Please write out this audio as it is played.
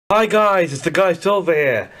Hi guys, it's the guy Silver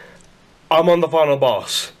here. I'm on the final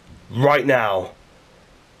boss right now,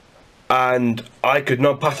 and I could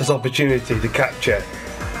not pass this opportunity to capture.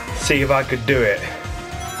 See if I could do it.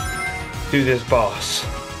 Do this boss.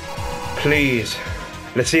 Please.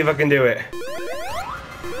 Let's see if I can do it.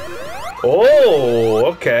 Oh,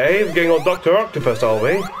 okay. We're getting all Dr. Octopus, are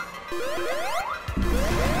we?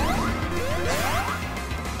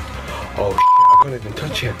 Oh shit, I can't even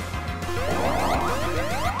touch him.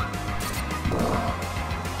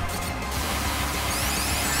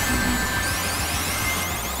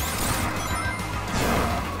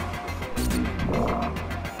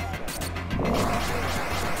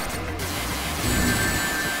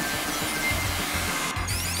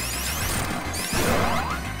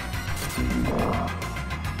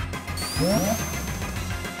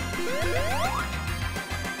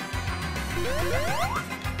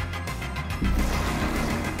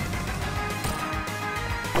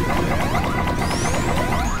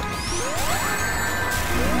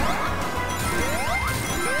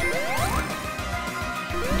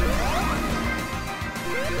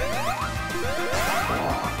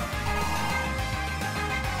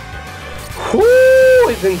 Whoo,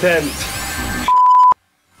 it's intense.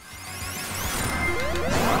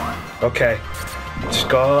 Okay, just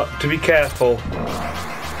got to be careful.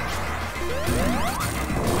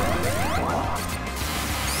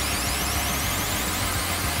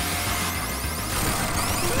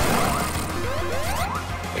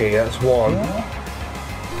 Okay, that's one.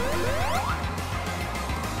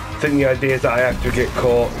 I think the idea is that I have to get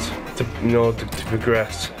caught to, to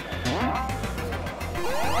progress.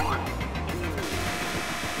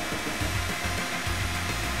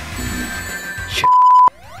 Shit.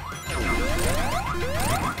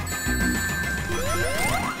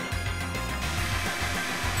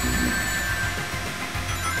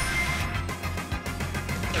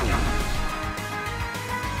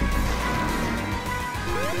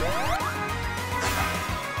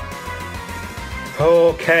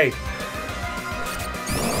 Okay.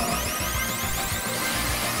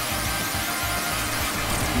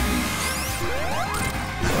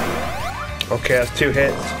 Okay, that's 2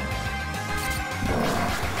 hits.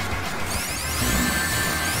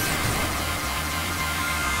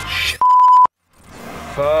 Shit.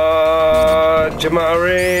 Fudge my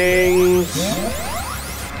rings.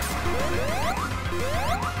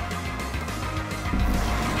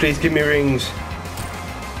 Please give me rings.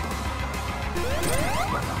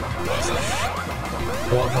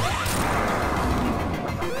 What the?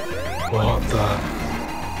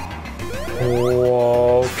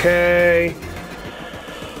 Okay.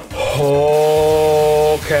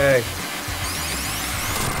 Okay.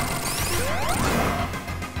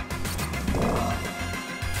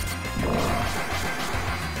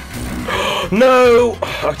 No!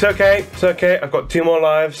 It's okay. It's okay. I've got 2 more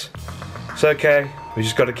lives. It's okay. We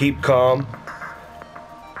just got to keep calm.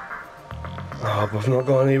 Oh, but I've not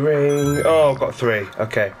got any ring. Oh, I've got 3.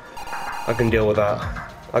 Okay. I can deal with that.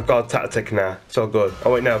 I've got a tactic now. It's all good.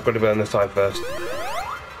 Oh wait, no, I've got to be on this side first.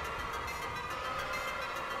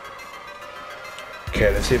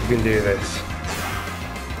 Okay, let's see if we can do this.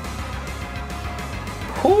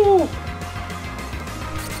 Whoo!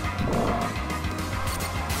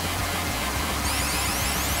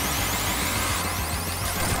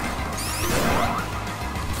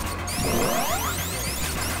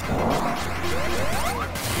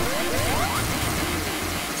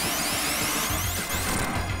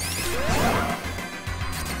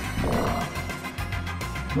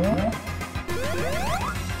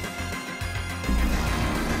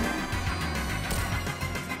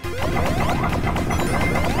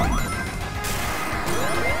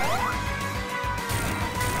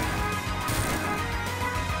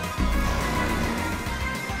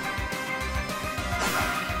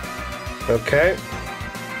 Okay.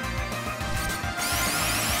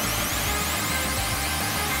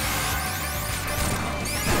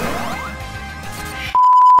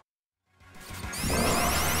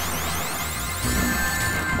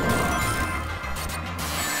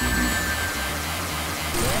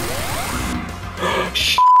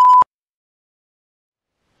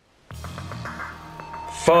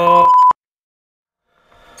 Fuck.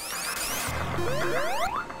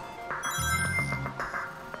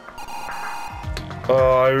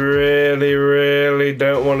 Oh, I really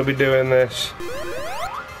don't want to be doing this.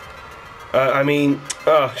 I mean,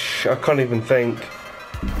 I can't even think.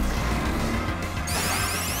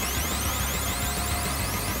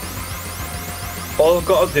 All I've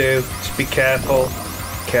got to do is be careful.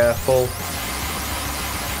 Careful.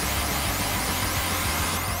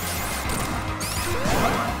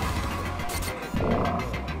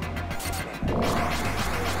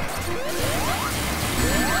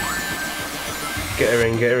 Get her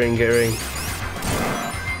in, get her in, get her in.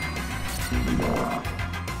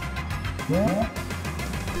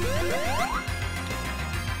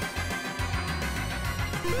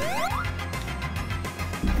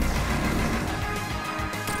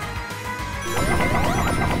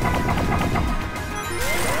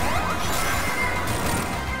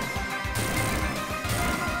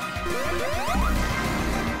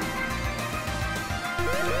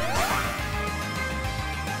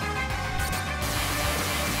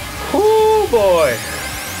 Oh boy!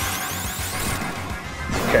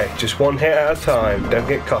 Okay, just one hit at a time. Don't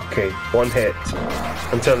get cocky. One hit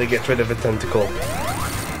until he gets rid of a tentacle.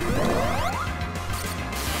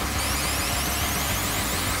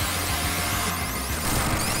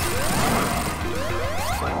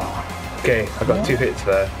 Okay, I got 2 hits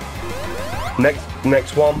there.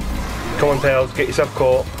 Next one. Come on, Tails, get yourself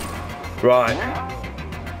caught. Right.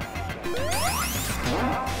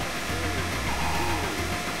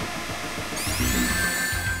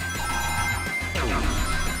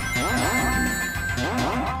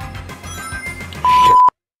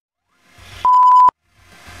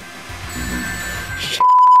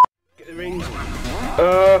 Get the rings.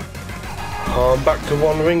 I'm back to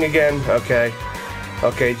 1 ring again. Okay.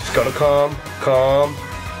 Okay, just gotta calm.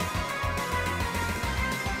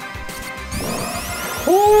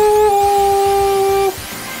 Ooh.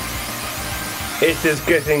 It is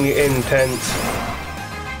getting intense.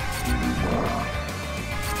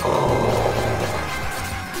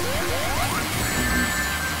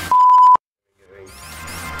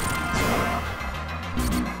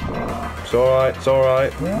 It's alright, it's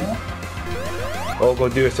alright. All we're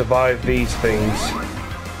gonna do is survive these things.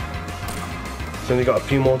 It's only got a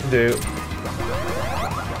few more to do.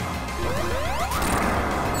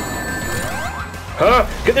 Huh?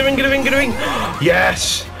 Get the ring, get the ring, get the ring!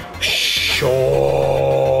 Yes! Sure!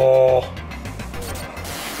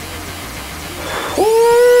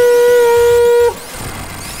 Woo!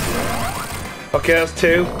 Okay, that's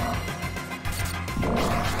 2.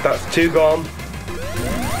 That's 2 gone.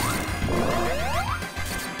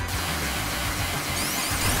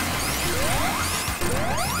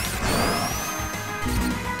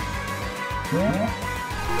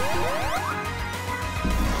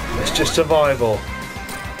 It's just survival.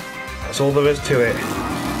 That's all there is to it.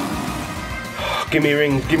 Give me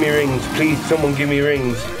rings, please someone give me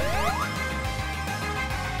rings.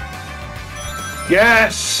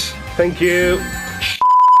 Yes! Thank you.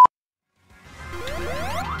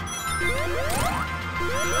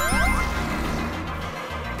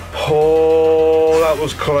 Oh, that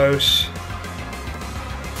was close.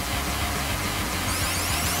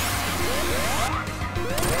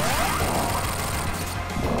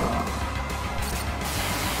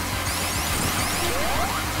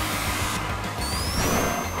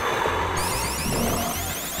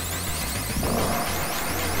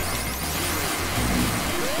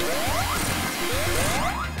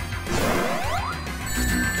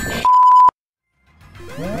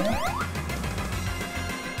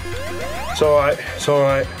 It's alright, it's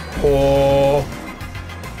alright. Oh.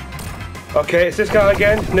 Okay, it's this guy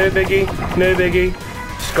again. No biggie, no biggie.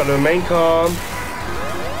 Just gotta remain calm.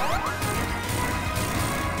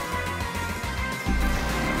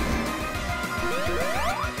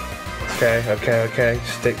 Okay.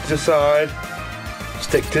 Stick to the side.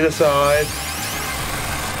 Stick to the side.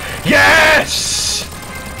 Yes!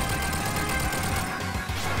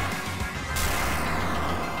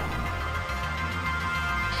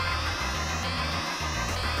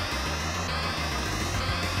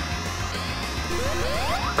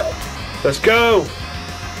 Let's go!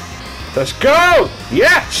 Let's go!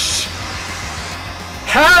 Yes!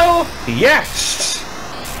 Hell yes!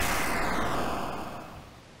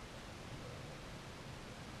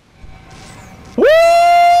 Woo!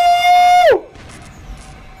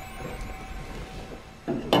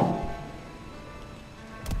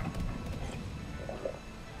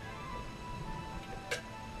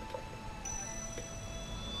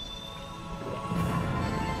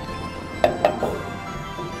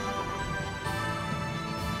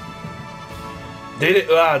 Did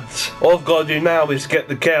it, lads. All I've got to do now is get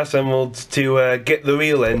the Chaos Emeralds to get the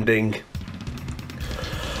real ending.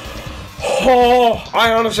 Oh,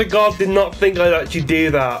 I honestly God did not think I'd actually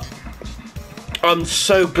do that. I'm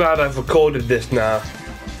so glad I've recorded this now.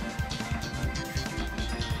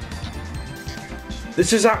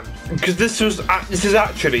 This is because this is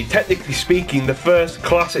actually, technically speaking, the first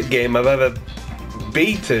classic game I've ever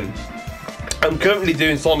beaten. I'm currently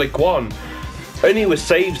doing Sonic 1. Only with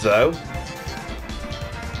saves though.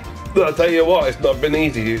 But I'll tell you what, it's not been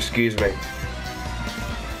easy, excuse me.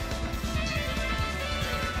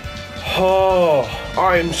 Oh,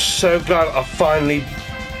 I am so glad I finally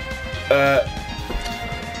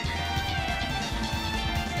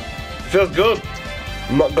feels good.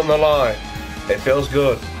 I'm not gonna lie, it feels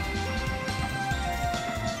good.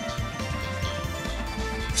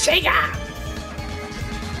 Sega.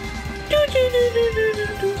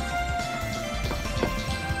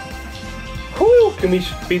 Whew, can we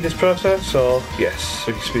speed this process? Or yes,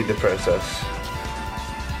 we can speed the process.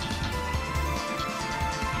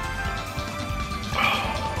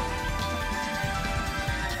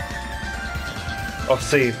 I'll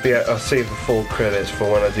save the full credits for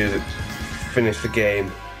when I finish the game.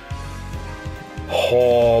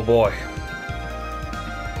 Oh boy.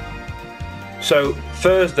 So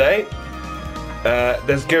Thursday,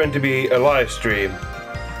 there's going to be a live stream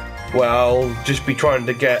where I'll just be trying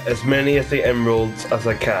to get as many of the emeralds as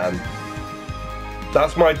I can.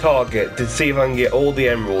 That's my target, to see if I can get all the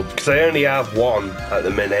emeralds, because I only have one at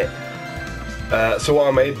the minute. So what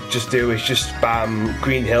I may just do is just spam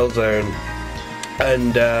Green Hill Zone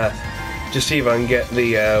and just see if I can get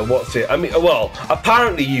the well,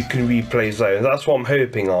 apparently you can replay zones. That's what I'm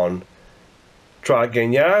hoping on. Try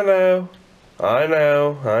again. Yeah, I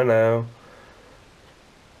know.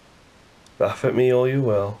 Laugh at me all you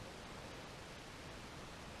will.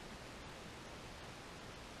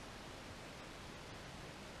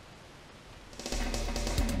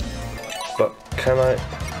 But can I?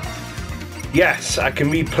 Yes, I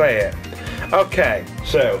can replay it. Okay,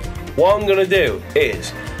 so what I'm gonna do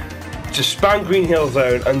is just spam Green Hill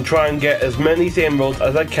Zone and try and get as many emeralds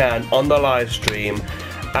as I can on the live stream,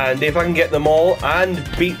 and if I can get them all and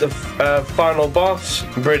beat the final boss,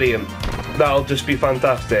 brilliant. That'll just be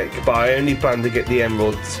fantastic. But I only plan to get the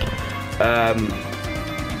emeralds,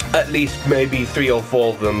 at least maybe 3 or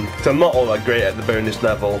 4 of them, because I'm not all that great at the bonus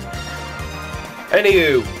level.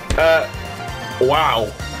 Anywho, wow,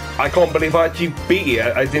 I can't believe I actually beat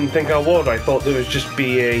it. I didn't think I would. I thought there would just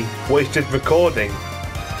be a wasted recording.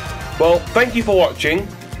 Well, thank you for watching.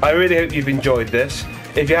 I really hope you've enjoyed this.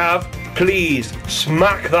 If you have, please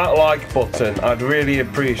smack that like button. I'd really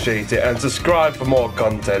appreciate it. And subscribe for more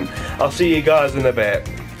content. I'll see you guys in a bit.